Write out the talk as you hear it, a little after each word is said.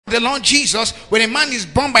the Lord Jesus, when a man is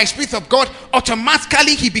born by the Spirit of God,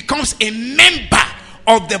 automatically he becomes a member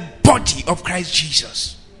of the body of Christ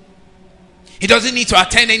Jesus. He doesn't need to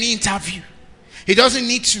attend any interview. He doesn't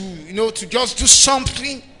need to, to just do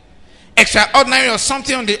something extraordinary or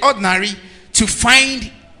something on the ordinary to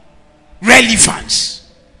find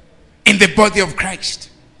relevance in the body of Christ.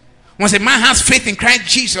 Once a man has faith in Christ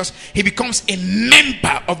Jesus, he becomes a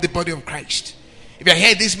member of the body of Christ. If you're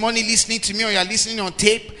here this morning listening to me, or you're listening on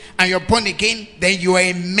tape and you're born again, then you are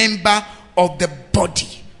a member of the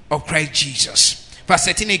body of Christ Jesus. Verse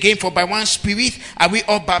 13 again, for by one Spirit are we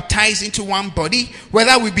all baptized into one body,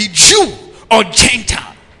 whether we be Jew or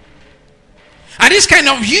Gentile. And this kind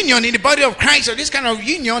of union in the body of Christ, or this kind of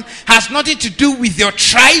union, has nothing to do with your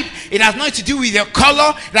tribe. It has nothing to do with your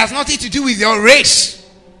color. It has nothing to do with your race.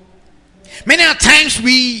 Many times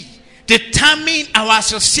we determine our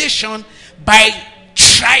association by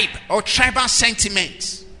tribe or tribal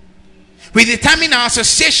sentiments. We determine our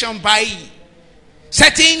association by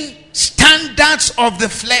certain standards of the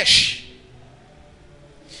flesh.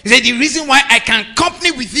 He said, the reason why I can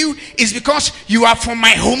company with you is because you are from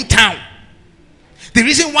my hometown. The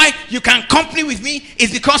reason why you can company with me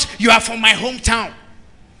is because you are from my hometown.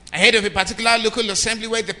 I heard of a particular local assembly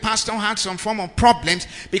where the pastor had some form of problems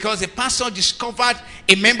because the pastor discovered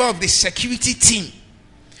a member of the security team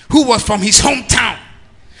who was from his hometown.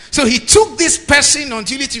 So he took this person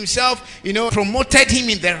unduly to himself, promoted him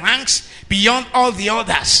in the ranks beyond all the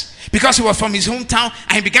others because he was from his hometown,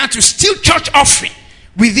 and he began to steal church offering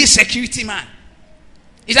with this security man.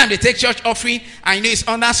 Each time they take church offering, and it's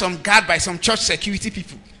under some guard by some church security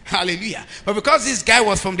people. Hallelujah. But because this guy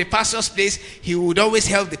was from the pastor's place, he would always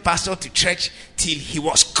help the pastor to church till he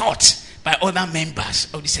was caught by other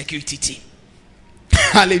members of the security team.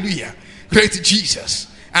 Hallelujah. Glory to Jesus.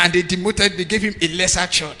 And they gave him a lesser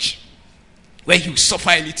church where he would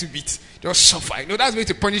suffer a little bit. Just suffer. That's the way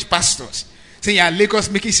to punish pastors. Saying you're in Lagos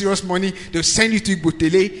making serious money, they'll send you to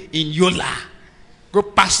Ibotele in Yola. Go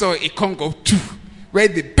pastor a Congo 2, where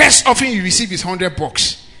the best offering you receive is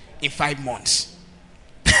 $100 in 5 months.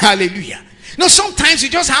 Hallelujah. Sometimes you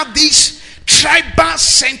just have this tribal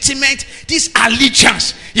sentiment, this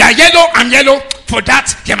allegiance. You're yellow, I'm yellow. For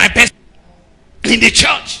that, you're my best in the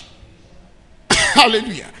church.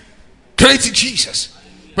 Hallelujah. Glory to Jesus.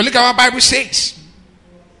 But look at what the Bible says.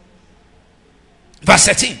 Verse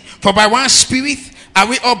 13. For by one Spirit are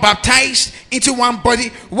we all baptized into one body,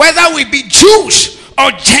 whether we be Jews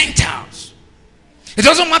or Gentiles. It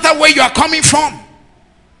doesn't matter where you are coming from.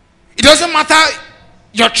 It doesn't matter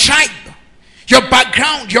your tribe, your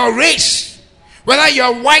background, your race, whether you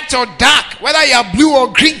are white or dark, whether you are blue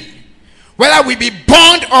or green, whether we be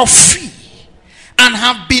bond or free, and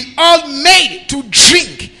have been all made to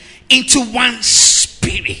drink into one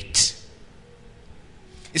Spirit.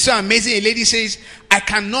 It's so amazing. A lady says, I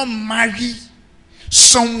cannot marry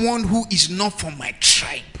someone who is not from my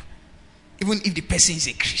tribe, even if the person is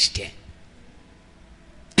a Christian.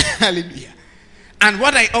 Hallelujah. And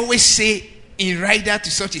what I always say in rider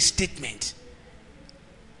to such a statement,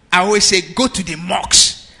 I always say, go to the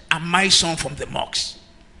mosques and marry someone from the mosques.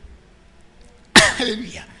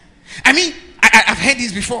 Hallelujah. I mean, I've heard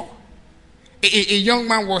this before. A young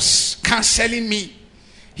man was counseling me.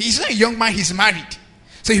 He's not a young man, he's married.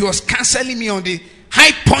 So he was counseling me on the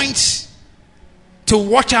high points to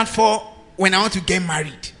watch out for when I want to get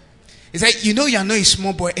married. He said, you're not a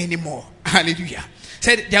small boy anymore. Hallelujah. He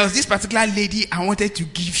said, there was this particular lady I wanted to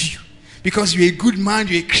give you because you're a good man,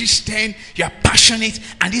 you're a Christian, you're passionate,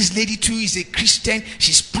 and this lady too is a Christian.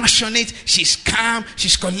 She's passionate, she's calm,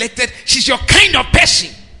 she's collected, she's your kind of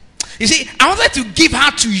person. You see, I wanted to give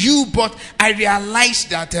her to you, but I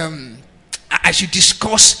realized that I should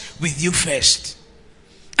discuss with you first.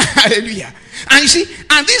 Hallelujah. And you see,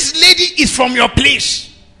 and this lady is from your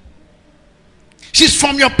place. She's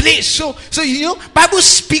from your place. So Bible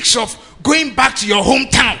speaks of going back to your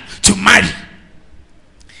hometown to marry.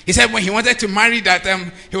 He said when he wanted to marry that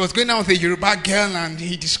he was going out with a Yoruba girl, and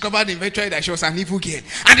he discovered eventually that she was an evil girl.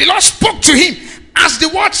 And the Lord spoke to him, as the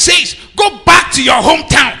word says, go back to your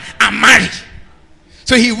hometown and marry.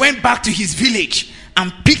 So he went back to his village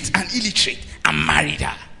and picked an illiterate and married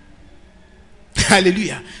her.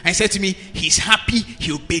 Hallelujah. And he said to me, he's happy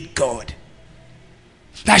he obeyed God.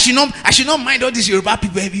 I should not mind all these Yoruba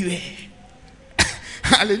people everywhere.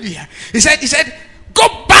 Hallelujah. He said,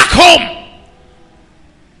 go back home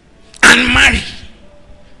and marry.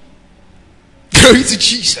 Glory to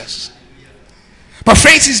Jesus. But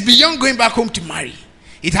friends, it's beyond going back home to marry.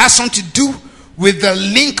 It has something to do with the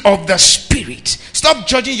link of the Spirit. spirit. Stop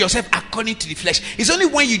judging yourself according to the flesh. It's only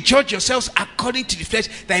when you judge yourselves according to the flesh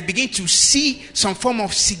that you begin to see some form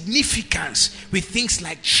of significance with things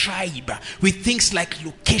like tribe, with things like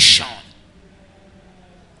location.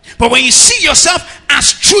 But when you see yourself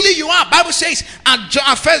as truly you are, Bible says at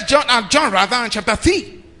John chapter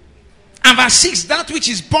 3 and verse 6, that which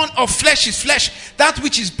is born of flesh is flesh, that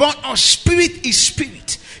which is born of spirit is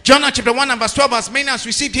spirit. John chapter 1 and verse 12, as many as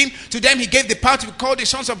received him, to them he gave the power to be called the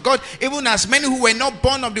sons of God, even as many who were not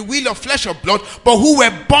born of the will of flesh or blood, but who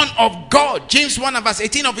were born of God. James 1 and verse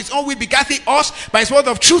 18, of his own will begat he us by his word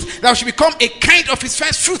of truth, that we should become a kind of his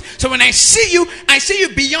first fruit. So when I see you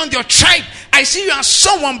beyond your tribe. I see you as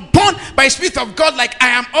someone born by the Spirit of God, like I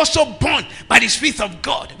am also born by the Spirit of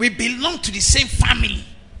God. We belong to the same family.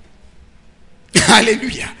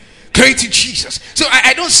 Hallelujah. Glory to Jesus. So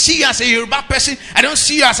I don't see you as a Yoruba person. I don't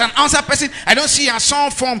see you as an Hausa person. I don't see you as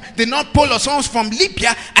someone from the North Pole or someone from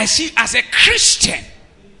Libya. I see you as a Christian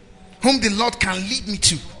whom the Lord can lead me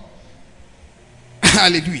to.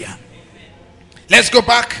 Hallelujah. Let's go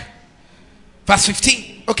back. Verse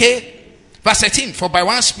 15. Okay. Verse 13, for by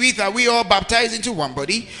one Spirit are we all baptized into one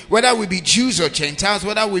body, whether we be Jews or Gentiles,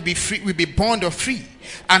 whether we be free, we be bond or free,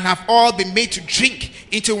 and have all been made to drink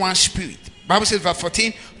into one Spirit. Bible says, verse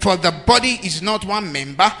 14, for the body is not one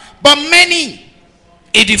member, but many.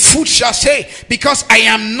 If the foot shall say, because I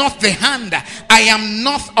am not the hand, I am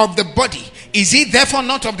not of the body, is it therefore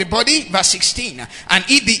not of the body? Verse 16. And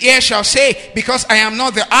if the ear shall say, because I am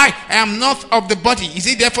not the eye, I am not of the body, is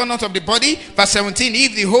it therefore not of the body? Verse 17.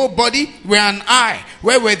 If the whole body were an eye,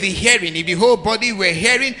 where were the hearing? If the whole body were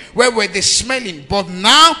hearing, where were the smelling? But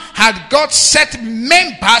now had God set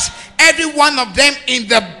members, every one of them in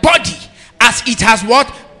the body, as it has what?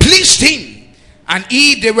 Pleased him. And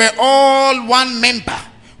if they were all one member,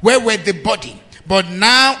 where were the body? But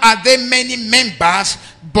now are there many members,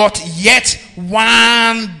 but yet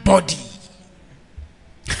one body.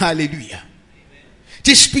 Hallelujah.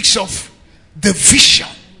 This speaks of the vision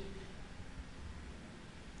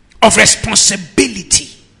of responsibility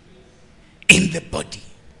in the body.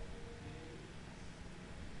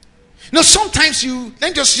 Now sometimes let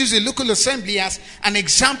me just use a local assembly as an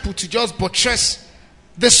example to just buttress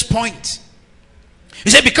this point.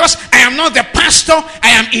 You say, because I am not the pastor, I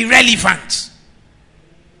am irrelevant.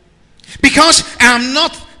 Because I am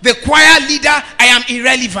not the choir leader, I am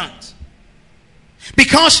irrelevant.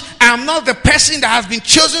 Because I am not the person that has been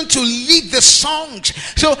chosen to lead the songs,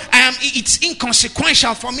 so it's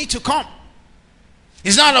inconsequential for me to come.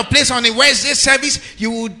 It's not a place on a Wednesday service you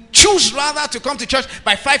would choose rather to come to church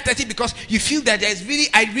by 5:30 because you feel that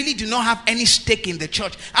I really do not have any stake in the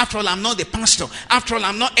church. After all, I'm not the pastor. After all,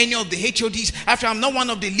 I'm not any of the HODs. After all, I'm not one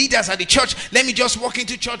of the leaders at the church. Let me just walk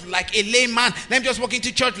into church like a layman. Let me just walk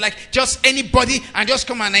into church like just anybody and just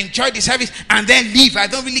come and enjoy the service and then leave. I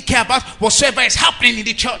don't really care about whatsoever is happening in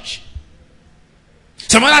the church.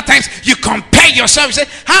 Some other times you compare yourself. You say,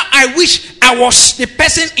 how I wish I was the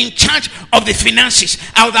person in charge of the finances.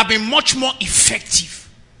 I would have been much more effective.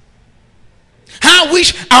 How I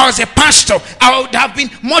wish I was a pastor. I would have been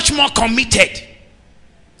much more committed.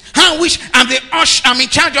 How I wish I'm in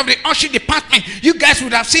charge of the usher department. You guys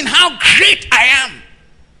would have seen how great I am.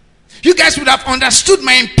 You guys would have understood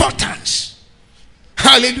my importance.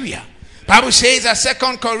 Hallelujah. Bible says that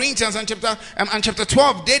 2 Corinthians and chapter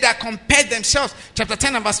 12, they that compare themselves, chapter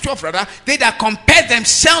 10 and verse 12 rather, they that compare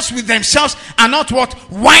themselves with themselves are not what?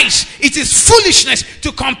 Wise. It is foolishness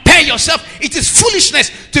to compare yourself. It is foolishness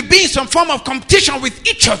to be in some form of competition with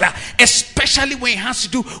each other, especially when it has to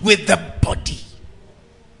do with the body.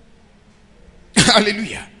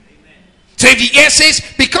 Hallelujah. So if the ear says,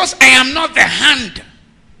 because I am not the hand,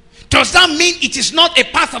 does that mean it is not a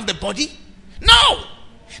part of the body? No.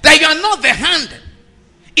 That you are not the hand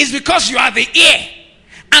is because you are the ear.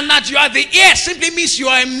 And that you are the ear simply means you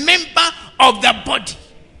are a member of the body.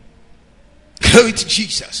 Glory to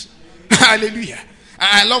Jesus. Hallelujah.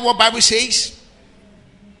 I love what Bible says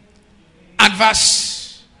at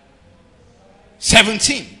verse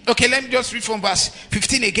 17. Okay, let me just read from verse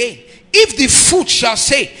 15 again. If the foot shall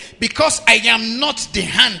say, because I am not the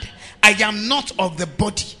hand, I am not of the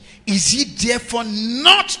body, is it therefore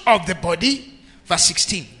not of the body? Verse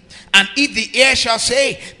 16. And if the ear shall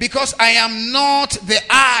say, because I am not the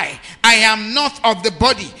eye, I am not of the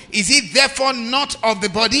body, is it therefore not of the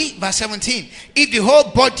body? Verse 17. If the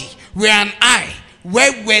whole body were an eye,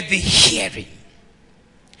 where were the hearing?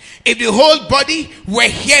 If the whole body were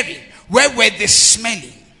hearing, where were the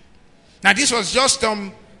smelling? Now this was just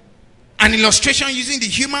an illustration using the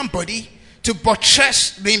human body to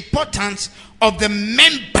buttress the importance of the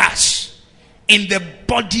members in the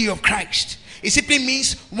body of Christ. It simply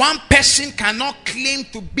means one person cannot claim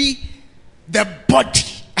to be the body.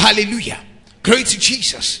 Hallelujah. Glory to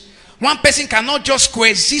Jesus. One person cannot just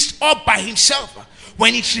coexist all by himself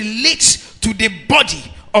when it relates to the body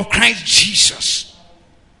of Christ Jesus.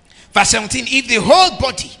 Verse 17, if the whole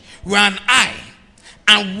body were an eye,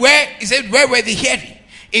 and where were the hearing?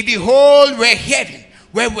 If the whole were hearing,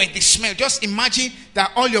 where were the smell? Just imagine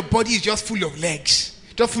that all your body is just full of legs.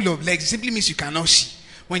 Just full of legs. It simply means you cannot see.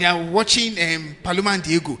 When you are watching Paloma and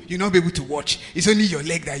Diego, you'll not be able to watch. It's only your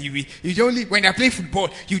leg that you will. When they're playing football,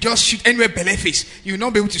 you just shoot anywhere belly face. You'll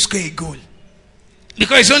not be able to score a goal.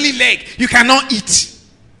 Because it's only leg. You cannot eat.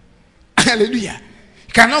 Hallelujah.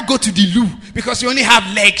 You cannot go to the loo because you only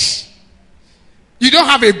have legs. You don't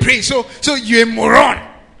have a brain. So you're a moron.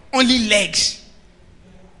 Only legs.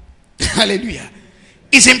 Hallelujah.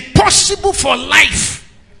 It's impossible for life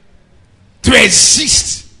to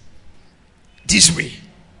exist this way.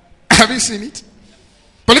 Have you seen it?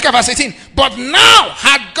 But look at verse 18. But now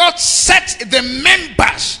had God set the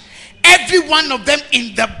members, every one of them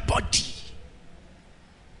in the body.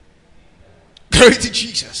 Glory to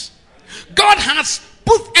Jesus. God has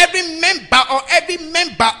put every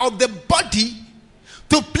member of the body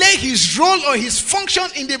to play his role or his function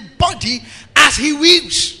in the body as he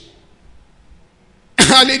wills.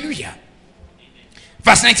 Hallelujah.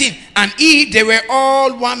 Verse 19. And they were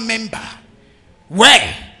all one member.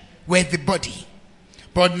 Where were the body?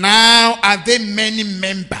 But now are they many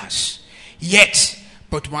members, yet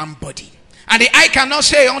but one body. And the eye cannot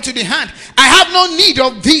say unto the hand, I have no need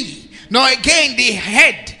of thee, nor again the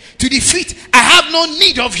head to the feet, I have no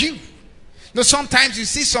need of you. Now sometimes you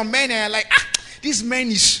see some men and you're like, this man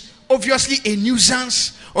is obviously a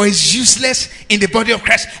nuisance or is useless in the body of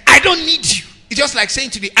Christ. I don't need you. It's just like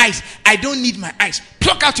saying to the eyes, I don't need my eyes.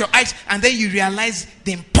 Pluck out your eyes, and then you realize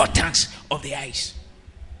the importance of the eyes.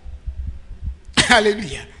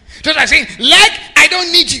 Hallelujah. Just like saying, leg, I don't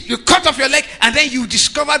need you. You cut off your leg, and then you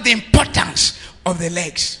discover the importance of the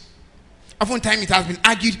legs. Oftentimes it has been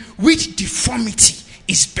argued, which deformity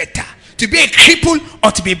is better? To be a cripple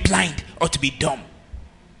or to be blind or to be dumb?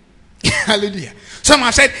 Hallelujah. Some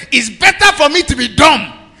have said, it's better for me to be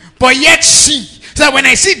dumb, but yet see. So that when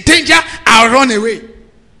I see danger, I'll run away.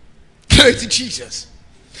 Glory to Jesus.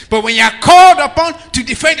 But when you are called upon to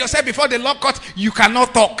defend yourself before the law court, you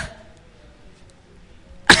cannot talk.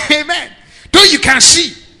 Amen. Though you can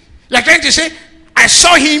see. You're trying to say, I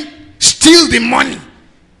saw him steal the money.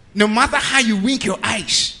 No matter how you wink your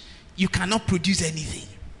eyes, you cannot produce anything.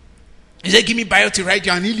 You say, give me Bible to write,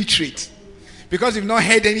 you're an illiterate. Because you've not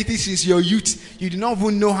heard anything since your youth. You do not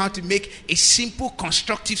even know how to make a simple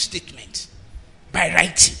constructive statement by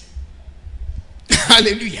writing.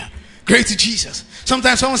 Hallelujah. Glory to Jesus.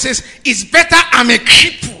 Sometimes someone says, it's better I'm a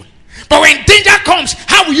cripple. But when danger comes,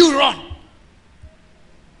 how will you run?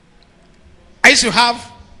 I used to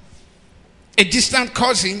have a distant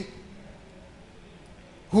cousin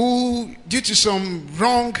who, due to some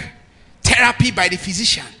wrong therapy by the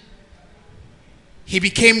physician, he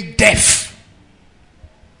became deaf.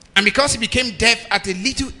 And because he became deaf at a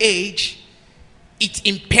little age, it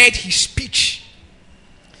impaired his speech.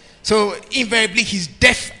 So invariably he's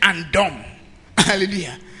deaf and dumb.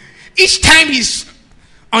 Hallelujah. Each time he's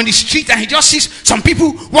on the street and he just sees some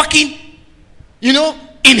people walking,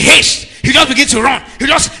 in haste, he just begins to run. He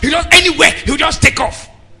just anywhere, he'll just take off.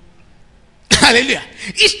 Hallelujah.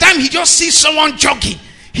 Each time he just sees someone jogging,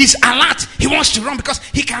 he's alert. He wants to run because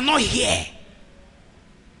he cannot hear.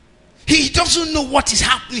 He doesn't know what is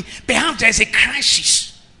happening. Perhaps there is a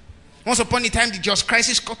crisis. Once upon a time, the just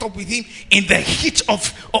crisis caught up with him in the heat of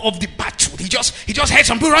the battle. He just heard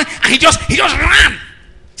some people run and he just ran.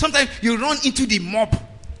 Sometimes you run into the mob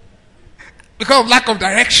because of lack of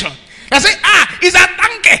direction. They say, it's a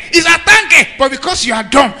tanke. But because you are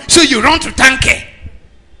dumb, so you run to tanke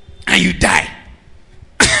and you die.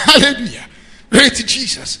 Hallelujah. Glory to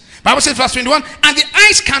Jesus. Bible says, verse 21, and the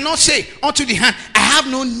eyes cannot say unto the hand, I have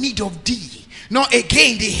no need of thee. Nor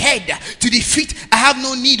again the head to the feet, I have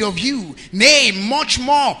no need of you. Nay, much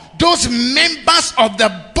more, those members of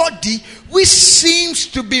the body which seems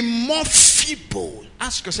to be more feeble.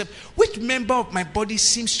 Ask yourself, which member of my body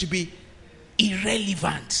seems to be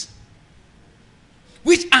irrelevant?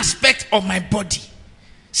 Which aspect of my body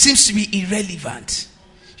seems to be irrelevant?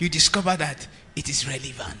 You discover that it is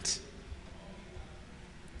relevant.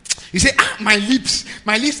 You say, my lips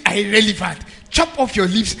are irrelevant. Chop off your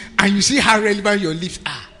lips and you see how relevant your lips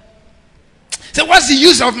are. So what's the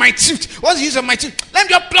use of my tooth? What's the use of my tooth? Let me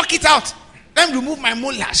just pluck it out. Let me remove my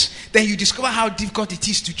molars. Then you discover how difficult it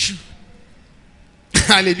is to chew.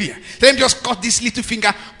 Hallelujah. Let me just cut this little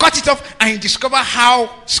finger, cut it off, and you discover how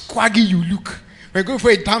squaggy you look. When you go for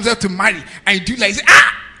a damsel to marry, and you do like,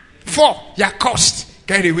 you're cursed.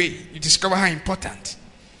 Get away. You discover how important.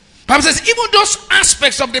 Bible says, even those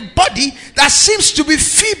aspects of the body that seems to be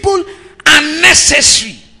feeble and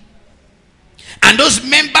necessary, and those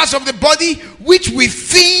members of the body which we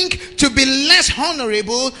think to be less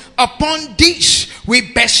honorable, upon this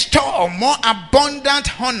we bestow more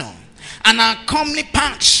abundant honor, and our comely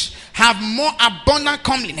parts have more abundant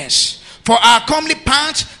comeliness. For our comely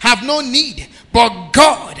parts have no need, but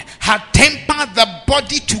God hath tempered the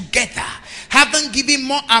body together, having given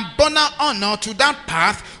more abundant honor to that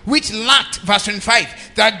part which lacked. Verse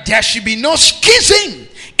 25, that there should be no schism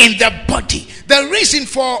in the body. The reason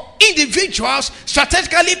for individuals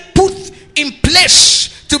strategically put in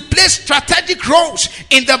place to play strategic roles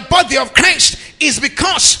in the body of Christ is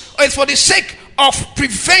because it's for the sake of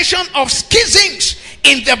prevention of schisms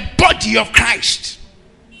in the body of Christ.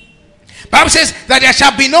 Bible says that there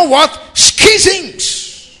shall be no what?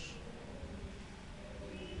 Schisms.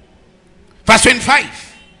 Verse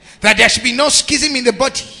 25, that there should be no schism in the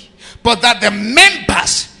body, but that the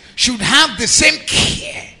members should have the same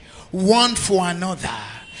care one for another.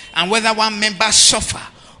 And whether one member suffer,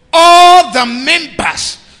 all the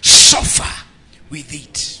members suffer with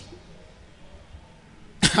it.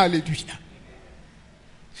 Hallelujah.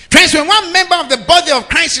 Friends, when one member of the body of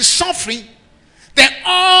Christ is suffering, then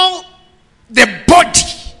all the body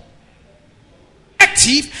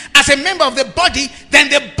active as a member of the body, then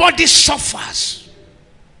the body suffers.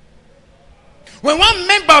 When one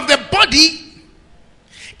member of the body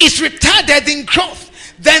is retarded in growth,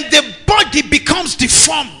 then the body becomes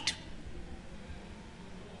deformed.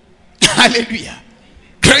 Hallelujah.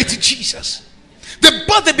 Glory to Jesus. The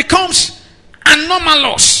body becomes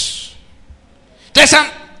anomalous. There's an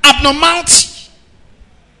abnormality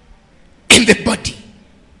in the body.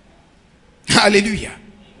 Hallelujah.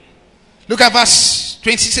 Look at verse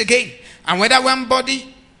 26 again. And whether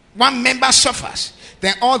one member suffers,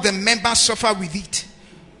 then all the members suffer with it.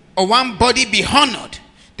 Or one body be honored,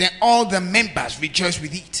 then all the members rejoice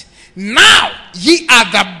with it. Now ye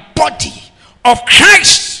are the body of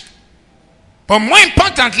Christ, but more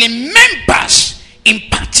importantly, members in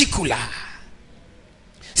particular.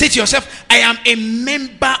 Say to yourself, I am a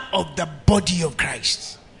member of the body of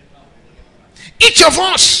Christ. Each of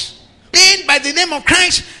us, named by the name of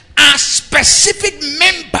Christ, are specific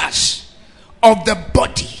members of the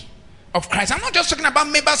body of Christ. I'm not just talking about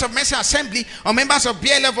members of Mercy Assembly or members of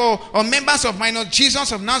BLF or members of Minor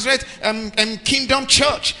Jesus of Nazareth Kingdom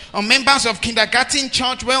Church or members of Kindergarten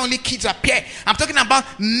Church where only kids appear. I'm talking about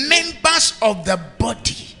members of the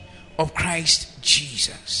body of Christ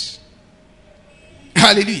Jesus.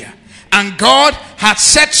 Hallelujah. And God had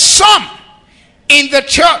set some in the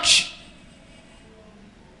church.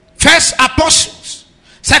 First, apostles.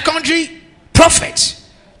 Secondly, prophets.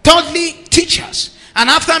 Thirdly, teachers. And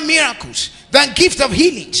after miracles, then gift of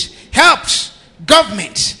healings, helps,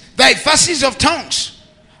 government, the advances of tongues.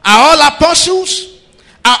 Are all apostles?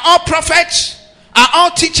 Are all prophets? Are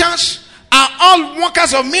all teachers? Are all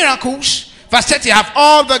workers of miracles? Verse 30, have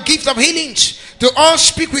all the gift of healings, to all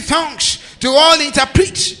speak with tongues, to all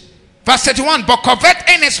interpret. Verse 31, but covet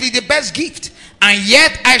earnestly the best gift, and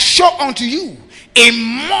yet I show unto you a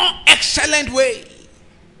more excellent way.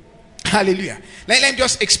 Hallelujah. Let me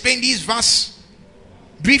just explain this verse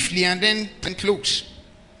briefly and then close.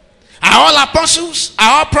 Are all apostles?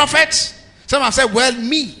 Are all prophets? Some have said, well,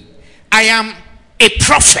 me, I am a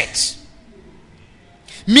prophet.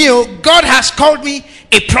 Me, God has called me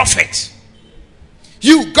a prophet.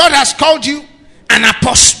 You, God has called you an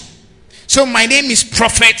apostle. So my name is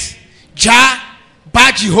Prophet Jah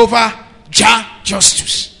Bar Jehovah Jah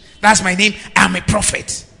Justus. That's my name. I'm a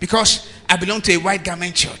prophet because I belong to a white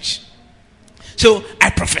garment church. So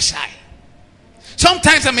I prophesy.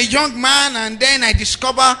 Sometimes I'm a young man and then I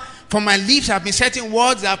discover from my lips have been certain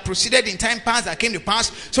words that have proceeded in time past that came to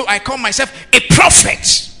pass. So I call myself a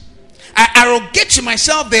prophet. I arrogate to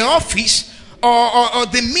myself the office or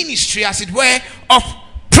the ministry, as it were, of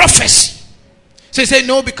prophecy. So he said,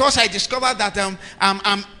 no, because I discovered that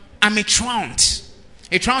I'm a truant.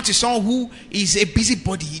 A truant is someone who is a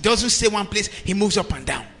busybody. He doesn't stay one place, he moves up and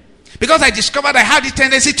down. Because I discovered I have the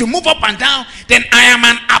tendency to move up and down, then I am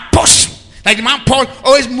an apostle. Like the man Paul,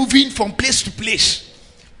 always moving from place to place,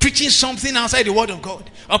 preaching something outside the word of God,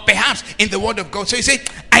 or perhaps in the word of God. So he said,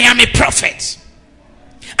 I am a prophet.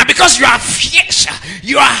 And because you are fierce,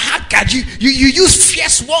 you are haggard, you use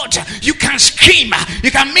fierce words, you can scream, you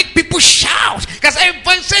can make people shout, because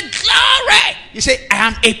everybody say glory. You say, I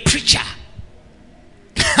am a preacher.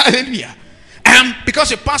 Hallelujah.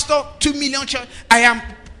 because a pastor, 2 million church, I am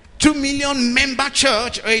 2 million member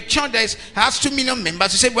church, or a church that has 2 million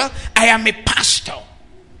members, you say, well, I am a pastor.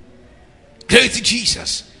 Glory to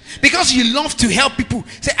Jesus. Because you love to help people.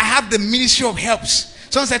 Say, I have the ministry of helps.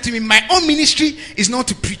 Someone said to me, my own ministry is not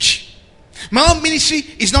to preach. My own ministry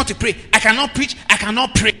is not to pray. I cannot preach. I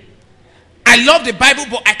cannot pray. I love the Bible,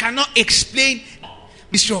 but I cannot explain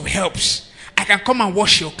ministry of helps. I can come and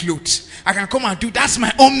wash your clothes. I can come and do. That's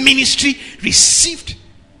my own ministry received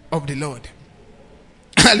of the Lord.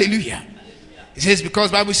 Hallelujah. It says,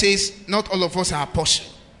 because Bible says, not all of us are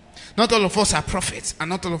apostles. Not all of us are prophets. And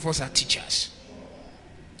not all of us are teachers.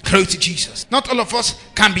 Glory to Jesus. Not all of us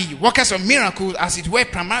can be workers of miracles, as it were,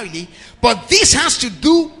 primarily. But this has to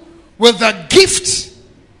do with the gift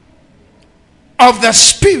of the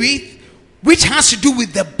Spirit, which has to do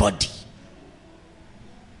with the body.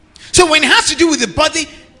 So when it has to do with the body,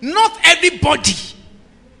 not everybody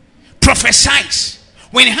prophesies.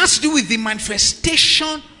 When it has to do with the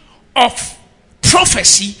manifestation of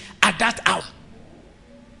prophecy at that hour,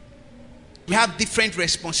 we have different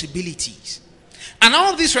responsibilities. And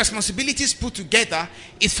all these responsibilities put together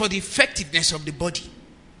is for the effectiveness of the body.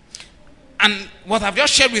 And what I've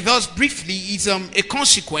just shared with us briefly is a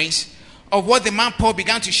consequence of what the man Paul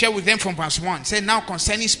began to share with them from verse 1. He said, now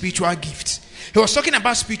concerning spiritual gifts. He was talking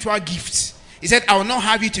about spiritual gifts. He said, I will not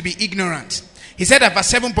have you to be ignorant. He said at verse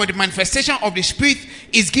 7, but the manifestation of the Spirit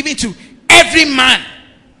is given to every man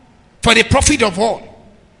for the profit of all.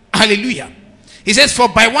 Hallelujah. He says, for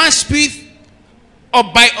by one Spirit,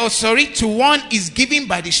 to one is given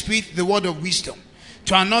by the Spirit the word of wisdom,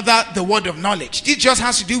 to another the word of knowledge. This just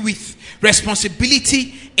has to do with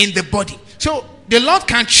responsibility in the body. So the Lord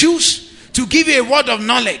can choose to give you a word of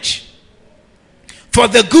knowledge for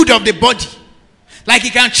the good of the body. Like he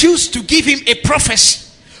can choose to give him a prophecy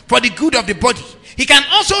for the good of the body. He can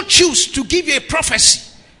also choose to give you a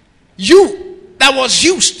prophecy, you that was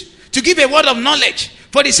used to give a word of knowledge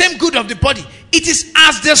for the same good of the body. It is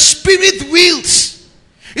as the Spirit wills.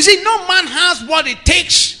 You see, no man has what it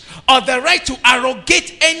takes or the right to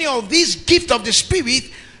arrogate any of these gifts of the Spirit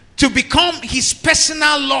to become his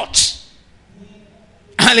personal lot.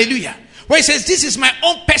 Hallelujah. Where he says, this is my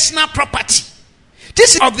own personal property.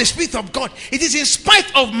 This is of the Spirit of God. It is in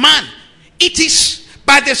spite of man. It is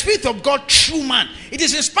by the Spirit of God, true man. It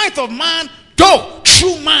is in spite of man, though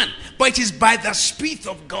true man. But it is by the Spirit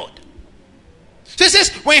of God. So it says,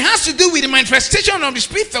 when it has to do with the manifestation of the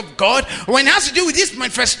Spirit of God, when it has to do with this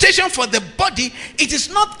manifestation for the body, it is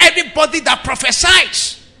not everybody that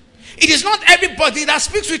prophesies. It is not everybody that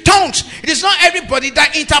speaks with tongues. It is not everybody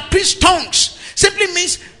that interprets tongues. Simply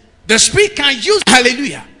means the Spirit can use,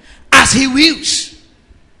 hallelujah, as he wills.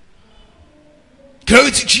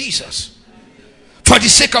 Glory to Jesus. For the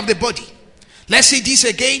sake of the body. Let's see this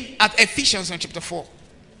again at Ephesians and chapter 4.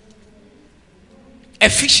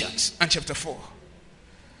 Ephesians and chapter 4.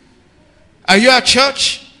 Are you at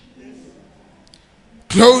church?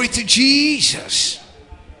 Glory to Jesus.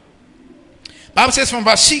 Bible says from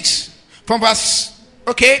verse 6.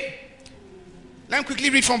 Okay. Let me quickly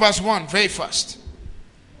read from verse 1 very fast.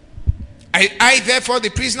 I therefore, the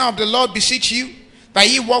prisoner of the Lord, beseech you, that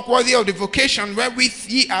ye walk worthy of the vocation wherewith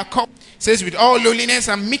ye are called. It says, with all lowliness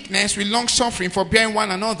and meekness, with long suffering, forbearing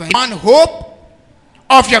one another. One hope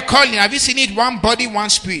of your calling. Have you seen it? One body, one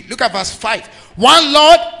spirit. Look at verse 5. One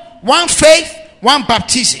Lord, one faith, one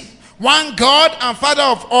baptism, one God and Father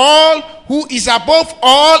of all, who is above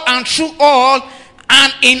all and through all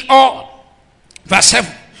and in all. Verse 7.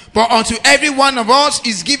 But unto every one of us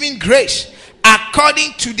is given grace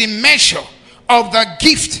according to the measure of the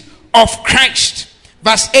gift of Christ.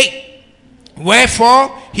 Verse 8.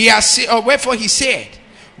 Wherefore he said,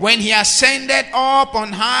 when he ascended up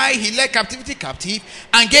on high, he led captivity captive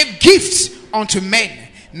and gave gifts unto men.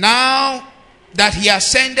 Now that he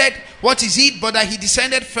ascended, what is it but that he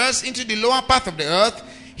descended first into the lower part of the earth?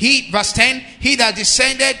 Verse 10, he that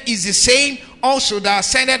descended is the same also that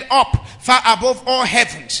ascended up far above all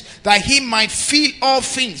heavens, that he might fill all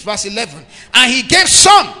things. Verse 11, and he gave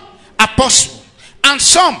some apostles, and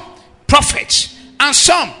some prophets, and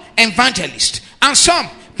some evangelists, and some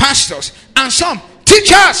pastors, and some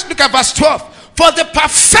teachers. Look at verse 12. For the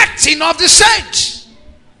perfecting of the saints.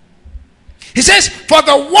 He says, for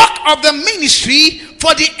the work of the ministry,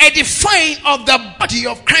 for the edifying of the body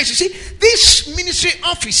of Christ. You see, these ministry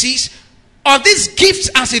offices, or these gifts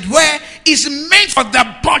as it were, is meant for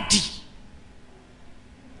the body.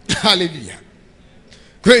 Hallelujah.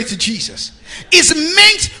 Glory to Jesus. It's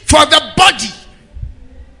meant for the body.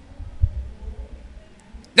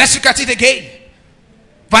 Let's look at it again.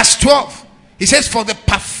 Verse 12. He says, for the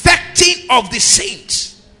perfecting of the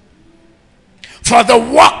saints, for the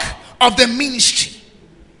work of the ministry,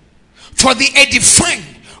 for the edifying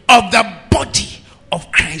of the body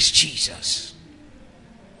of Christ Jesus.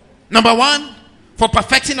 Number 1, for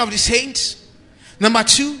perfecting of the saints. Number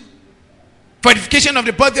 2, for edification of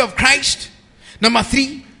the body of Christ. Number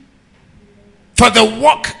 3, for the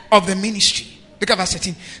work of the ministry. Look at verse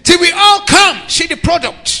 13. Till we all come, see the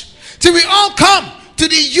product. Till we all come to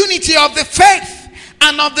the unity of the faith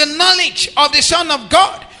and of the knowledge of the Son of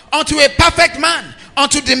God, unto a perfect man,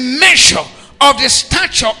 unto the measure of the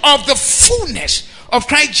stature of the fullness of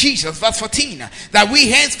Christ Jesus. Verse 14. That we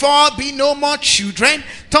henceforth be no more children,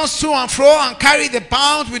 tossed to and fro and carry the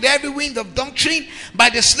bounds with every wind of doctrine, by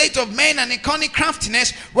the sleight of men and in cunning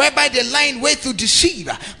craftiness, whereby they lie in wait to deceive.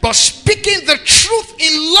 But speaking the truth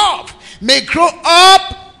in love, may grow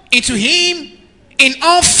up into him in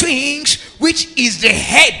all things, which is the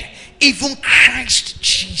head, even Christ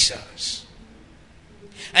Jesus.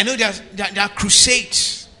 I know there are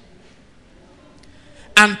crusades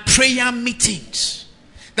and prayer meetings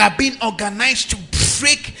that are being organized to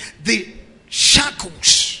break the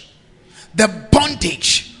shackles, the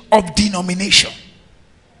bondage of denomination,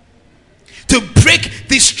 to break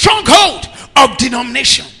the stronghold of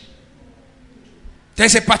denomination.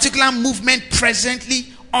 There's a particular movement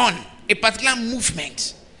presently on, a particular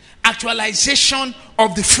movement, actualization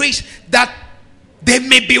of the phrase that they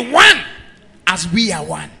may be one as we are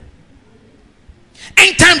one.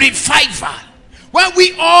 End time revival, where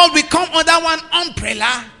we all become under one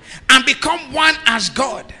umbrella and become one as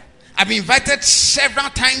God. I've been invited several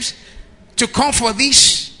times to come for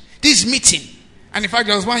this meeting. And in fact,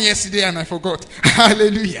 there was one yesterday and I forgot.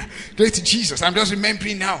 Hallelujah. Glory to Jesus. I'm just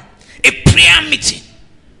remembering now. A prayer meeting.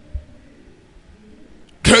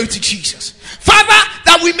 Glory to Jesus. Father,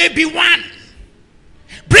 that we may be one.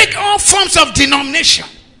 Break all forms of denomination.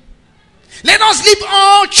 Let us leave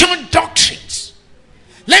all church doctrines.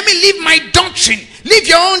 Let me leave my doctrine. Leave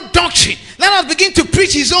your own doctrine. Let us begin to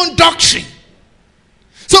preach his own doctrine.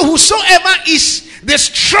 So whosoever is the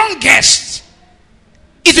strongest,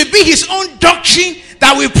 it will be his own doctrine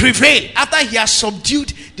that will prevail after he has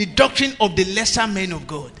subdued the doctrine of the lesser men of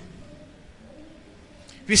God.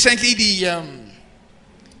 Recently, the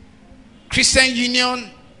Christian Union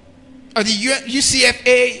or the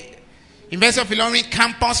UCFA, University of Ilorin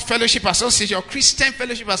Campus Fellowship Association or Christian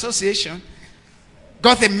Fellowship Association,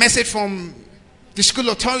 got a message from the school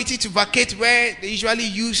authority to vacate where they usually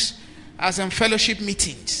use as fellowship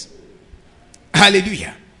meetings.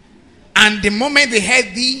 Hallelujah. And the moment they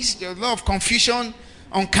heard these, there was a lot of confusion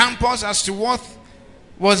on campus as to what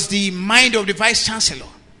was the mind of the vice chancellor.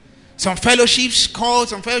 Some fellowship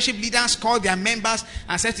leaders called their members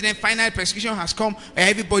and said to them, final persecution has come,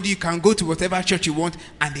 everybody, you can go to whatever church you want,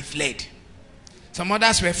 and they fled. Some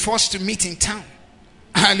others were forced to meet in town.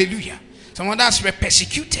 Hallelujah. Some others were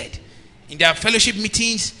persecuted. In their fellowship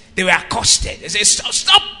meetings, they were accosted. They said,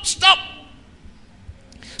 stop.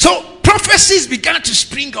 So prophecies began to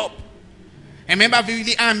spring up. I remember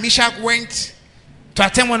vividly, Mishak went to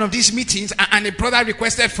attend one of these meetings, and a brother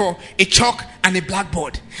requested for a chalk and a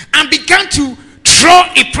blackboard and began to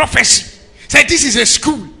draw a prophecy. Said, this is a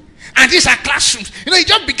school and these are classrooms. He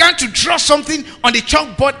just began to draw something on the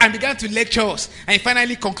chalkboard and began to lecture us. And he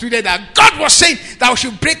finally concluded that God was saying that we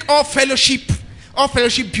should break all fellowship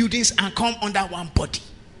buildings and come under one body.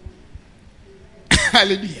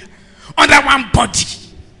 Hallelujah. Under one body.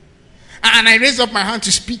 And I raised up my hand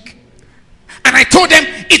to speak. And I told them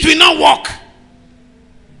it will not work.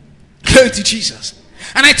 Glory to Jesus.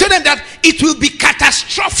 And I told them that it will be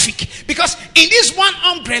catastrophic, because in this one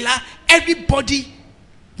umbrella, everybody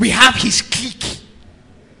will have his clique.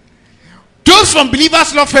 Those from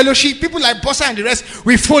Believers Love Fellowship, people like Bossa and the rest,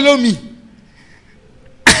 will follow me.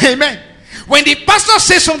 Amen. When the pastor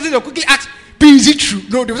says something, they'll quickly ask, is it true?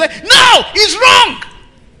 No, they will say, no, it's wrong.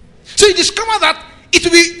 So you discover that it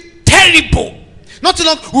will be terrible. Not too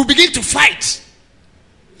long, we'll begin to fight.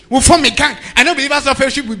 We'll form a gang. I know Believers Love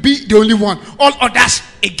Fellowship will be the only one. All others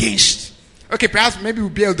against. Okay, perhaps maybe we'll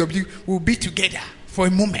be LW. We'll be together for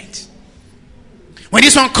a moment. When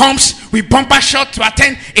this one comes, we bumper shot to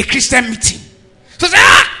attend a Christian meeting. So say,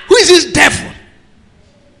 who is this devil?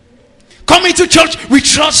 Coming to church with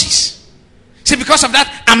trousers. Say, because of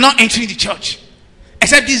that, I'm not entering the church.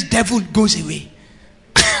 Except this devil goes away.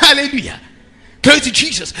 Hallelujah. Glory to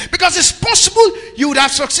Jesus. Because it's possible you would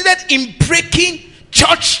have succeeded in breaking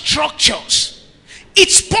church structures.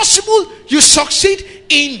 It's possible you succeed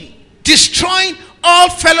in destroying all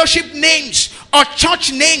fellowship names or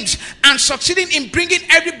church names and succeeding in bringing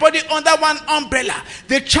everybody under one umbrella,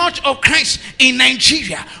 the Church of Christ in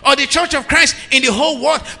Nigeria or the Church of Christ in the whole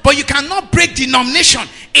world. But you cannot break denomination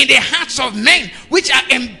in the hearts of men which are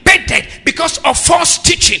embedded because of false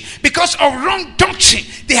teaching, because of wrong doctrine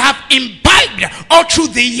they have imbibed all through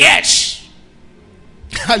the years.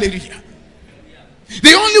 Hallelujah.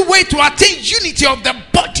 The only way to attain unity of the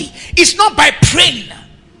body is not by praying,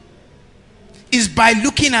 is by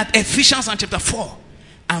looking at Ephesians chapter 4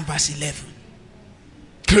 and verse 11.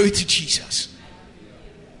 Glory to Jesus.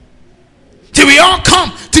 Till we all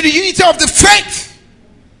come to the unity of the faith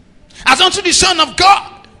as unto the Son of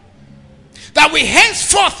God, that we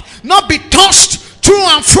henceforth not be tossed to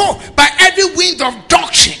and fro by every wind of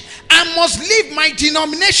doctrine. I must leave my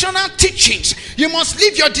denominational teachings. You must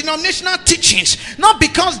leave your denominational teachings, not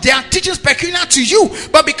because they are teachings peculiar to you,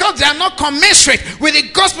 but because they are not commensurate with the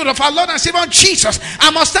gospel of our Lord and Savior Jesus. I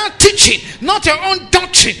must start teaching not your own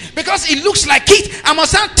doctrine because it looks like it. I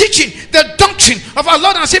must start teaching the doctrine of our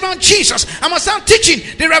Lord and Savior Jesus. I must start teaching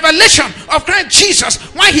the revelation of Christ Jesus,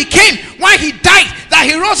 why he came, why he died, that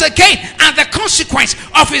he rose again, and the consequence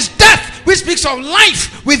of his death, which speaks of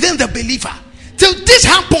life within the believer. Till this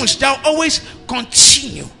happens, there will always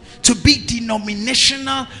continue to be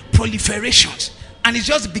denominational proliferations. And it's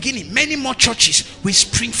just the beginning. Many more churches will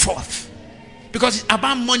spring forth. Because it's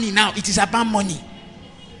about money now. It is about money.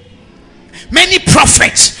 Many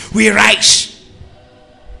prophets will rise.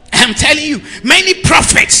 I'm telling you, many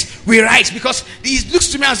prophets will rise. Because it looks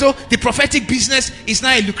to me as though the prophetic business is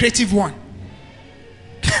now a lucrative one.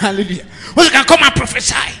 Hallelujah. Well, you can come and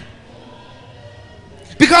prophesy.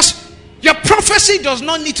 Because your prophecy does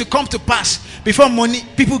not need to come to pass before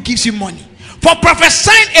people gives you money. For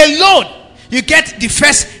prophesying alone, you get the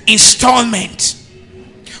first installment.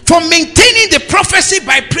 For maintaining the prophecy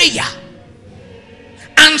by prayer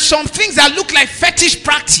and some things that look like fetish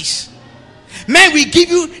practice, men will give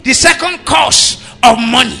you the second course of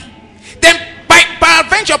money. Then by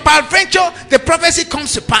peradventure, the prophecy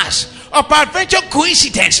comes to pass. Or peradventure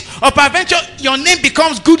coincidence, or peradventure your name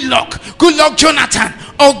becomes Good Luck Jonathan,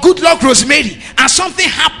 or Good Luck Rosemary, and something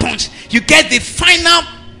happens, you get the final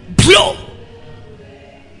blow.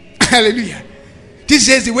 Hallelujah. This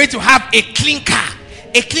is the way to have a clean car.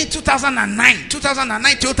 A clean 2009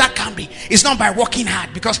 Toyota Camry is not by working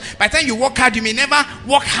hard, because by the time you work hard, you may never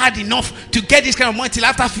work hard enough to get this kind of money till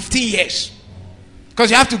after 15 years,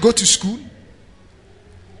 because you have to go to school,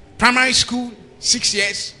 primary school 6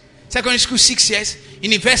 years, secondary school 6 years,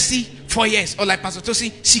 university 4 years, or like Pastor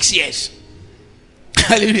Tosi 6 years.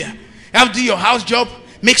 Hallelujah. You have to do your house job,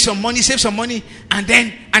 make some money, save some money, and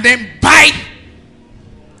then buy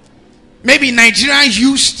maybe Nigerian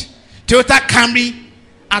used Toyota Camry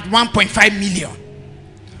at 1.5 million.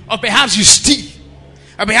 Or perhaps you steal.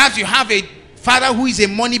 Or perhaps you have a father who is a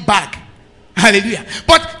money bag. Hallelujah.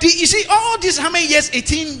 But you see, all these, how many years?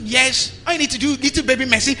 18 years. All you need to do, little baby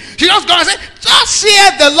Mercy, she just go and say, "Just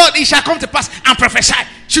hear the Lord, it shall come to pass," and prophesy.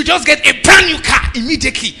 She'll just get a brand new car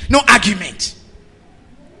immediately. No argument.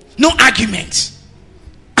 No argument.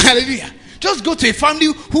 Hallelujah. Just go to a family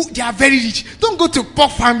who they are very rich. Don't go to poor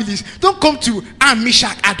families. Don't come to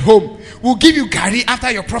Mishak at home. We'll give you Gary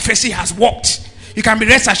after your prophecy has worked. You can be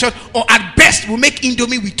rest assured. Or at best, we'll make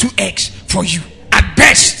Indomie with 2 eggs for you. At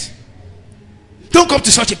best. Don't come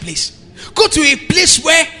to such a place. Go to a place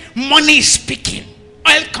where money is speaking.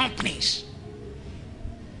 Oil companies.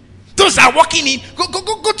 Those that are working in, go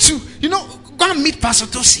to, go and meet Pastor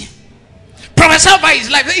Tosi. Prophesy over his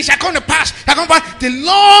life. It shall come to pass. The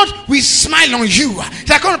Lord will smile on you. It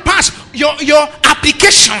shall come to pass. Your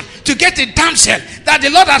application to get a damsel that the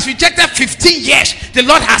Lord has rejected 15 years, the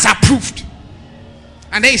Lord has approved.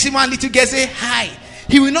 And then you see one little girl say, "Hi."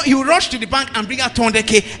 He will rush to the bank and bring out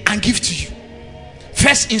 200K and give to you.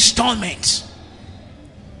 First installment.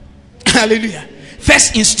 Hallelujah.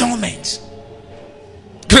 First installment.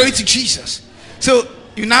 Glory to Jesus. So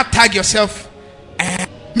you now tag yourself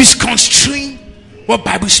misconstruing what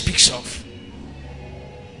Bible speaks of.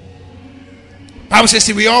 Bible says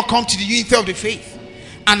that we all come to the unity of the faith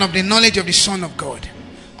and of the knowledge of the Son of God,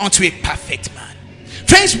 unto a perfect man.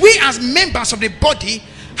 Friends, we as members of the body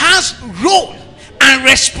has role and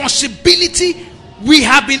responsibility we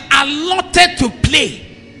have been allotted to play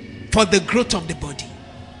for the growth of the body.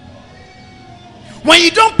 When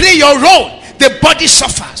you don't play your role, the body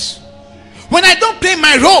suffers. When I don't play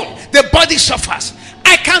my role, the body suffers.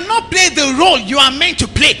 I cannot play the role you are meant to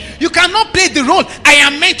play. You cannot play the role I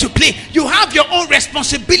am meant to play. You have your own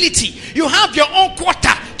responsibility. You have your own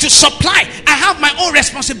quota to supply. I have my own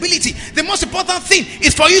responsibility. The most important thing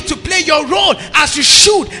is for you to play your role as you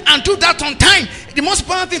should and do that on time. The most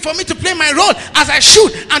important thing for me to play my role as I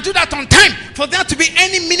should and do that on time, for there to be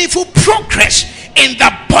any meaningful progress in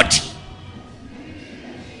the body.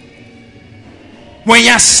 When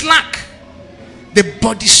you are slack, the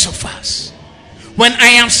body suffers. When I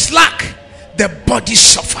am slack, the body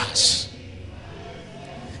suffers.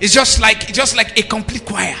 It's just like a complete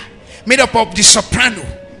choir made up of the soprano,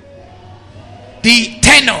 the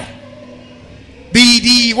tenor,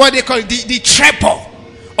 the what they call it, the treble,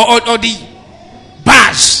 or the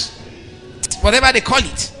bass, whatever they call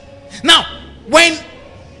it. Now, when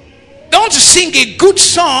they want to sing a good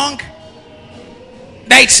song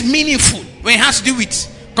that is meaningful, when it has to do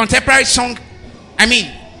with contemporary song,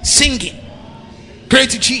 singing, glory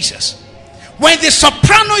to Jesus. When the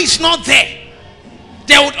soprano is not there,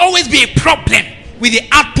 there would always be a problem with the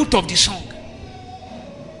output of the song.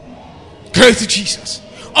 Glory to Jesus.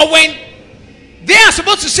 Or when they are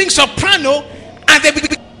supposed to sing soprano and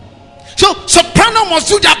so soprano must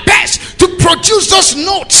do their best to produce those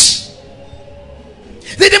notes.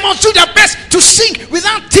 They must do their best to sing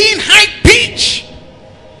without being high pitch.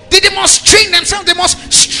 They must train themselves. They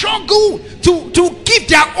must struggle to give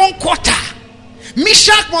their own quota.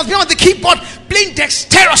 Meshach must be on the keyboard playing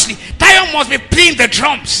dexterously. Dio must be playing the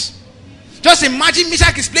drums. Just imagine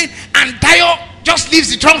Meshach is playing and Dio just leaves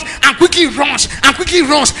the drums and quickly runs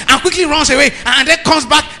away, and then comes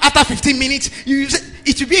back after 15 minutes.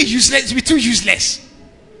 It will be useless. It will be too useless.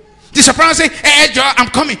 The soprano say, "Hey, Joe, I'm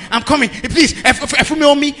coming. Please,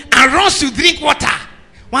 on me," and runs to drink water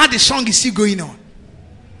while the song is still going on.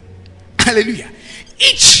 Hallelujah.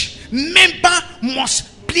 Each member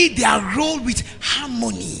must play their role with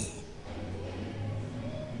harmony,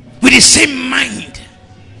 with the same mind,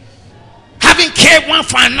 having care one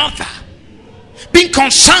for another, being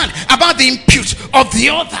concerned about the impute of the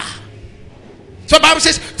other. So the Bible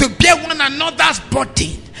says to bear one another's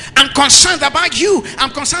burden. I'm concerned about you.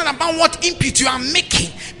 I'm concerned about what impute you are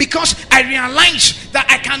making, because I realize that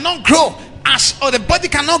I cannot grow or the body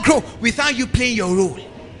cannot grow without you playing your role.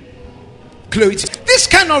 Glory. This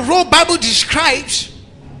kind of role Bible describes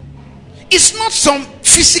is not some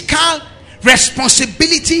physical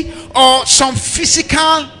responsibility or some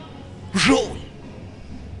physical role.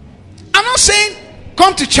 I'm not saying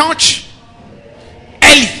come to church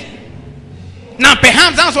early. Now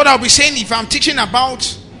perhaps that's what I'll be saying if I'm teaching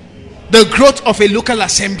about the growth of a local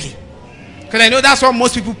assembly, because I know that's what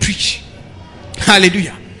most people preach.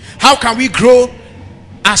 Hallelujah. How can we grow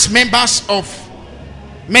as members of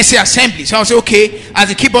Mercy Assembly? So I'll say, okay,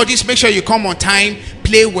 as a keyboardist, make sure you come on time,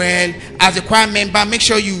 play well. As a choir member, make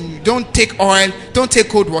sure you don't take oil, don't take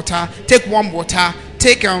cold water, take warm water.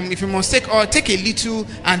 Take if you must take oil, take a little,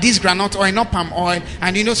 and this granite oil, not palm oil,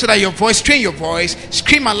 and so that your voice, train your voice,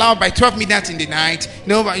 scream aloud by 12 midnight in the night.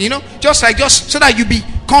 Just so that you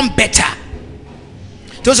become better.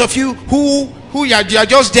 Those of you who you are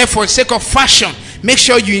just there for the sake of fashion, make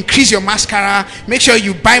sure you increase your mascara, make sure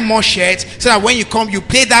you buy more shirts, so that when you come, you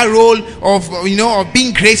play that role of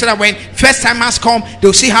being great, so that when first timers come,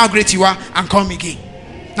 they'll see how great you are and come again.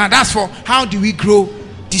 Now that's for how do we grow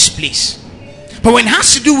this place. But when it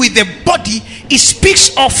has to do with the body, it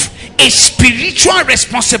speaks of a spiritual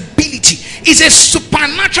responsibility. It's a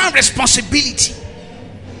supernatural responsibility,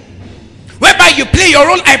 whereby you play your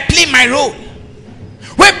role, I play my role.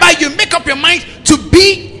 Whereby you make up your mind to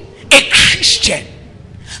be a Christian,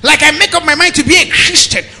 like I make up my mind to be a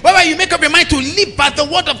Christian. Whereby you make up your mind to live by the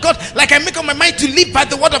word of God, like I make up my mind to live by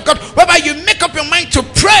the word of God. Whereby you make up your mind to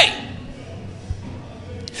pray,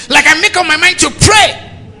 like I make up my mind to pray.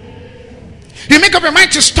 You make up your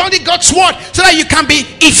mind to study God's word so that you can be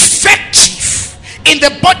effective in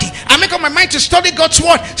the body. I make up my mind to study God's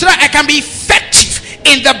word so that I can be effective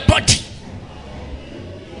in the body.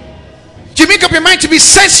 You make up your mind to be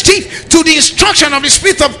sensitive to the instruction of the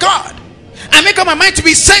Spirit of God. I make up my mind to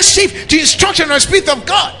be sensitive to the instruction of the Spirit of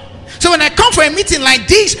God. So when I come for a meeting like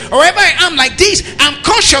this, or wherever I am like this, I'm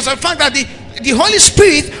conscious of the fact that the Holy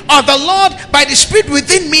Spirit or the Lord by the Spirit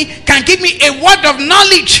within me can give me a word of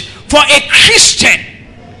knowledge for a Christian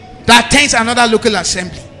that attends another local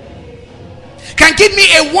assembly. Can give me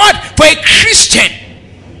a word for a Christian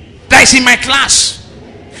that is in my class.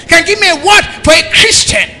 Can give me a word for a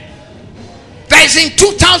Christian that is in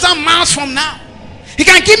 2,000 miles from now. He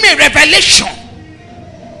can give me a revelation.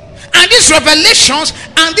 And these revelations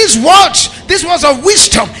and these words of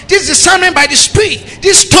wisdom, this discernment by the Spirit,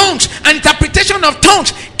 these tongues and interpretation of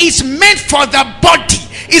tongues is meant for the body.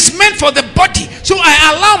 is meant for the body. So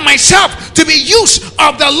I allow myself to be used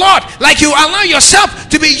of the Lord, like you allow yourself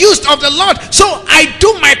to be used of the Lord. So I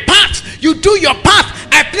do my part, you do your part.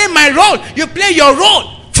 I play my role, you play your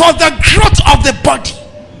role, for the growth of the body.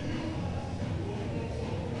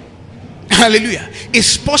 Hallelujah.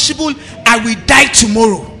 It's possible I will die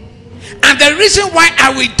tomorrow. And the reason why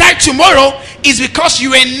I will die tomorrow is because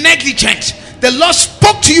you were negligent. The Lord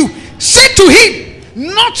spoke to you. Say to him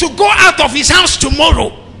not to go out of his house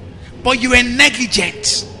tomorrow, but you were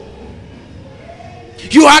negligent.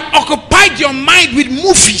 You had occupied your mind with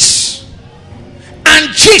movies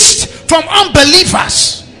and gist from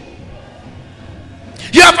unbelievers.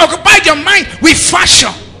 You have occupied your mind with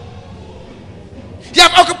fashion. You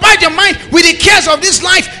have occupied your mind with the cares of this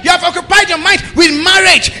life. You have occupied your mind with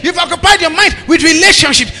marriage. You've occupied your mind with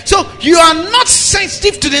relationships. So you are not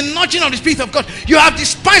sensitive to the nudging of the Spirit of God. You have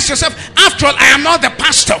despised yourself. After all, I am not the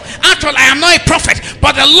pastor. After all, I am not a prophet.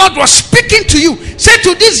 But the Lord was speaking to you. Say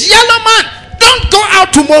to this yellow man, don't go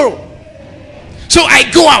out tomorrow. So I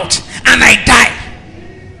go out and I die.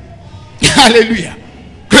 Hallelujah.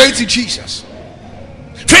 Glory to Jesus.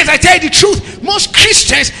 Friends, I tell you the truth, most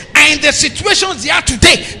Christians are in the situations they are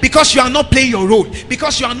today because you are not playing your role.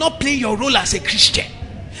 Because you are not playing your role as a Christian.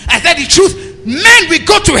 I tell you the truth, men will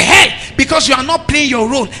go to hell because you are not playing your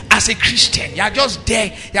role as a Christian. You are just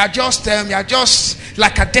there. You are just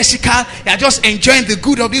like a desical. You are just enjoying the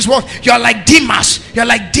good of this world. You are like Demas. You are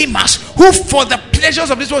like Demas, who for the pleasures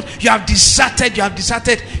of this world you have deserted.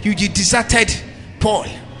 You deserted Paul.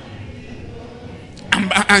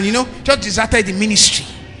 And you know, just deserted the ministry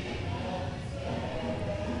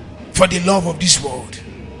for the love of this world.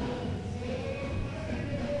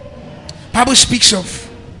 Bible speaks of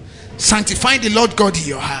sanctifying the Lord God in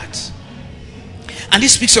your heart, and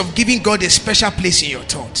this speaks of giving God a special place in your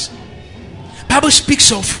thoughts. Bible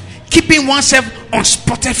speaks of keeping oneself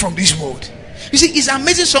unspotted from this world. You see, it's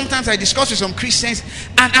amazing. Sometimes I discuss with some Christians,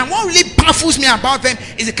 and what really baffles me about them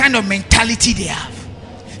is the kind of mentality they have.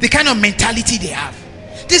 The kind of mentality they have.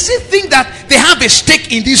 They still think that they have a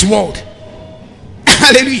stake in this world.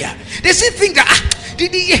 Hallelujah. They still think that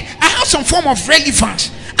I have some form of relevance.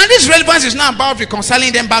 And this relevance is not about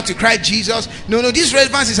reconciling them back to Christ Jesus. No, this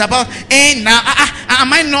relevance is about,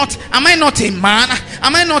 am I not a man?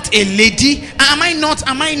 Am I not a lady? Am I not?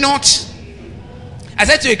 I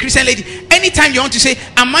said to a Christian lady, anytime you want to say,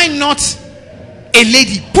 am I not a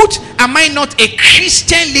lady? Put, am I not a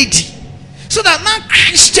Christian lady? So that that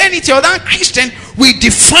Christianity or that Christian will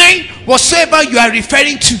define whatsoever you are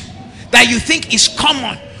referring to that you think is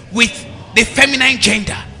common with the feminine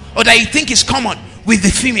gender, or that you think is common with the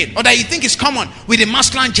female, or that you think is common with the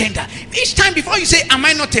masculine gender. Each time before you say, am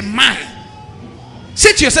I not a man?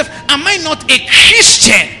 Say to yourself, am I not a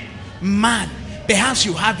Christian man? Perhaps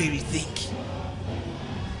you have a rethink.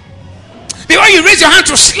 Before you raise your hand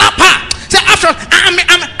to slap her, say, after all,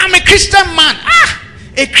 I'm a Christian man.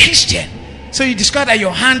 A Christian. So you discover that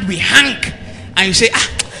your hand will hang, and you say,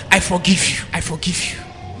 I forgive you.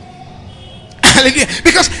 Hallelujah.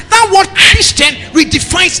 Because that word Christian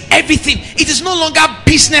redefines everything. It is no longer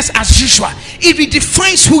business as usual. It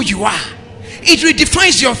redefines who you are. It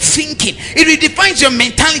redefines your thinking. It redefines your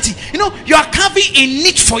mentality. You know, you are carving a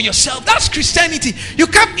niche for yourself. That's Christianity. You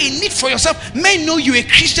carve a niche for yourself. Men know you a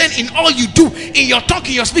Christian in all you do, in your talk,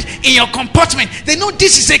 in your speech, in your comportment. They know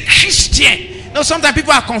this is a Christian. No, sometimes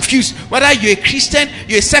people are confused whether you're a Christian,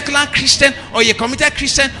 you're a secular Christian, or you're a committed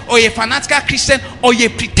Christian, or you're a fanatical Christian, or you're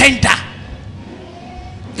a pretender.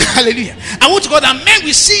 Hallelujah. I want to God that men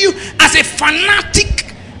will see you as a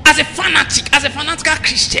fanatic, as a fanatical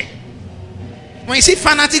Christian. When you see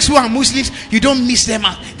fanatics who are Muslims, you don't miss them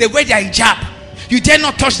out. They wear their hijab. You dare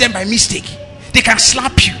not touch them by mistake. They can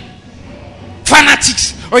slap you.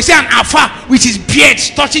 Fanatics. Or you see an alpha with his beard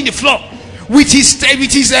touching the floor, with his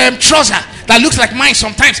trouser that looks like mine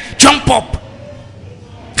sometimes, jump up.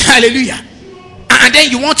 Hallelujah. And then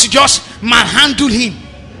you want to just manhandle him.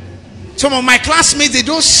 Some of my classmates, they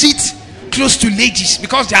don't sit close to ladies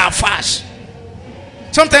because they are fast.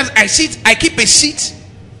 Sometimes I keep a seat,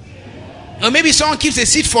 or maybe someone keeps a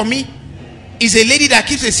seat for me. It's a lady that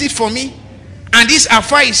keeps a seat for me, and this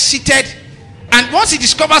alpha is seated, and once he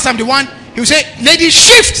discovers I'm the one, he will say, lady,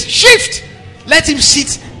 shift, let him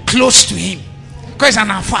sit close to him, because it's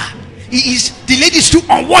an alpha. The lady is too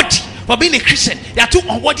unworthy for being a Christian. They are too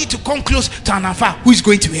unworthy to come close to an alpha who is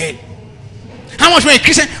going to hell. How much more a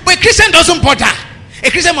Christian? But a Christian doesn't bother. A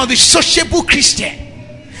Christian must be sociable Christian.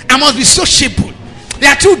 I must be sociable. They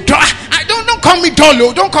are too dull. Don't call me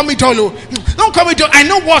dull. Don't call me dull. Don't call me dull. I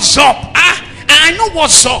know what's up. I know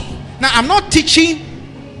what's up. Now I'm not teaching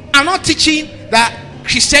that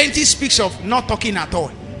Christianity speaks of not talking at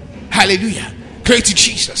all. Hallelujah. Glory to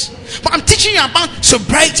Jesus. But I'm teaching you about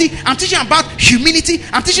sobriety. I'm teaching you about humility.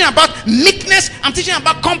 I'm teaching you about meekness. I'm teaching you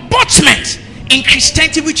about comportment in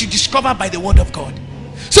Christianity, which you discover by the word of God.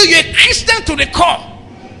 So you're a Christian to the core.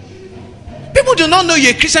 People do not know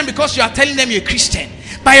you're a Christian because you are telling them you're a Christian.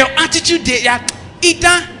 By your attitude, they are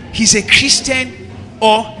either he's a Christian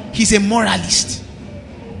or he's a moralist.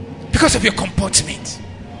 Because of your comportment.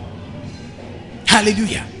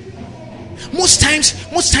 Hallelujah. Most times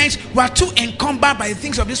we are too encumbered by the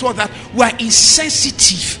things of this world that we are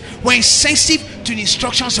insensitive. We're insensitive to the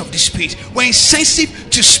instructions of the Spirit. We're insensitive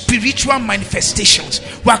to spiritual manifestations.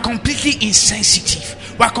 We are completely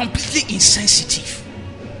insensitive. We are completely insensitive.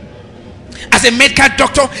 As a medical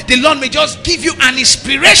doctor, the Lord may just give you an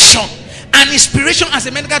inspiration. An inspiration as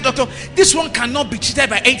a medical doctor. This one cannot be treated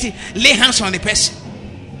by anything. Lay hands on the person.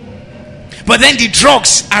 But then the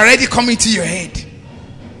drugs are already coming to your head.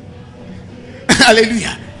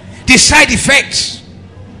 Hallelujah. The side effects,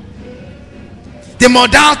 the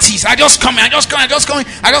modalities are just coming,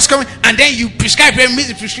 and then you prescribe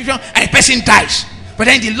the prescription and the person dies. But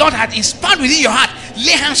then the Lord had inspired within your heart,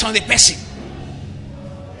 lay hands on the person.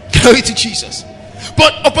 Glory to Jesus.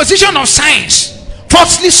 But opposition of science,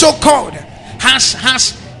 falsely so called,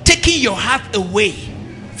 has taken your heart away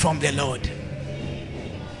from the Lord.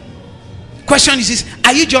 Question is this: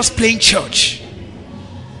 are you just playing church?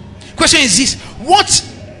 Question is this: what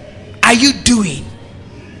are you doing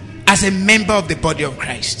as a member of the body of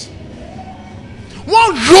Christ?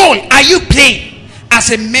 What role are you playing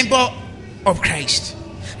as a member of Christ?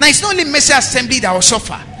 Now, it's not only Mercy Assembly that will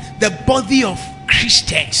suffer. The body of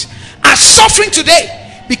Christians are suffering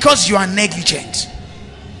today because you are negligent.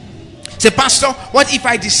 Say, Pastor, what if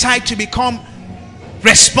I decide to become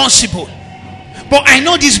responsible? But I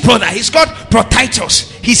know this brother, he's got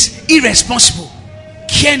Protitus, he's irresponsible.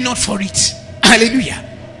 Care not for it. Hallelujah.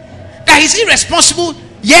 That he's irresponsible,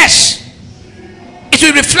 yes, it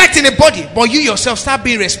will reflect in the body, but you yourself start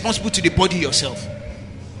being responsible to the body yourself.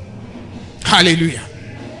 Hallelujah.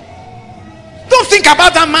 Don't think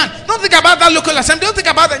about that man, don't think about that local assembly, don't think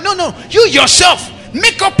about that. No, you yourself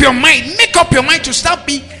make up your mind to start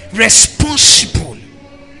being responsible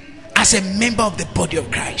as a member of the body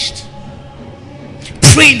of Christ.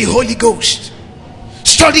 Pray in the Holy Ghost,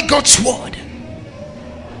 study God's word.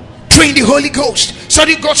 Pray in the Holy Ghost,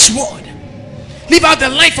 study God's word. Live out the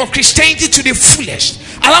life of Christianity to the fullest.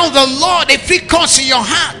 Allow the Lord a free course in your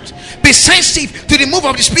heart. Be sensitive to the move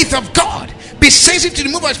of the Spirit of God. Be sensitive to the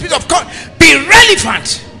move of the Spirit of God. Be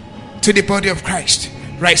relevant to the body of Christ.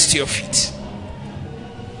 Rise to your feet.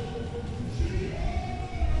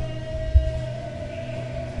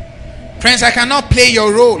 Friends, I cannot play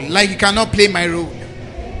your role like you cannot play my role.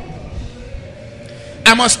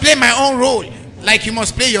 I must play my own role like you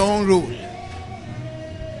must play your own role.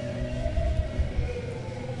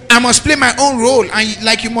 I must play my own role and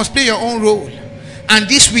like you must play your own role. And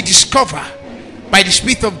this we discover by the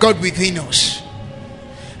Spirit of God within us.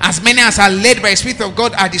 As many as are led by the Spirit of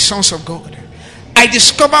God are the sons of God. I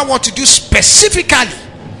discover what to do specifically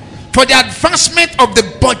for the advancement of the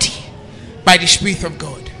body by the Spirit of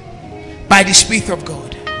God. By the Spirit of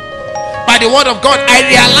God. By the word of God, I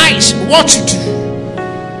realize what to do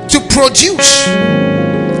to produce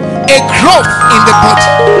a growth in the body.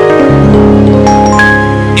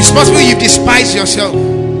 It's possible you despise yourself.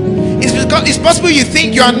 It's possible you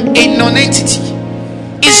think you are a non-entity.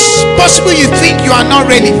 It's possible you think you are not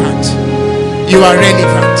relevant. You are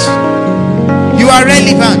relevant. You are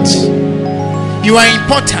relevant. You are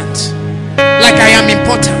important. Like I am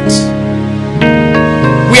important.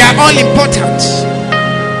 We are all important.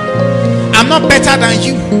 I'm not better than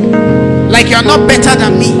you. Like you are not better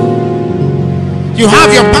than me. You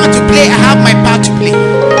have your part to play, I have my part to play.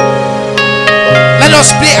 Let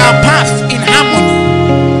us play our part in harmony,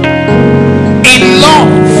 in love.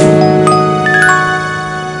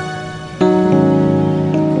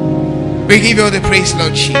 We give you all the praise,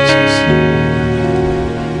 Lord Jesus.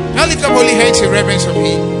 Now lift up holy hands in reverence of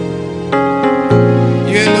Him.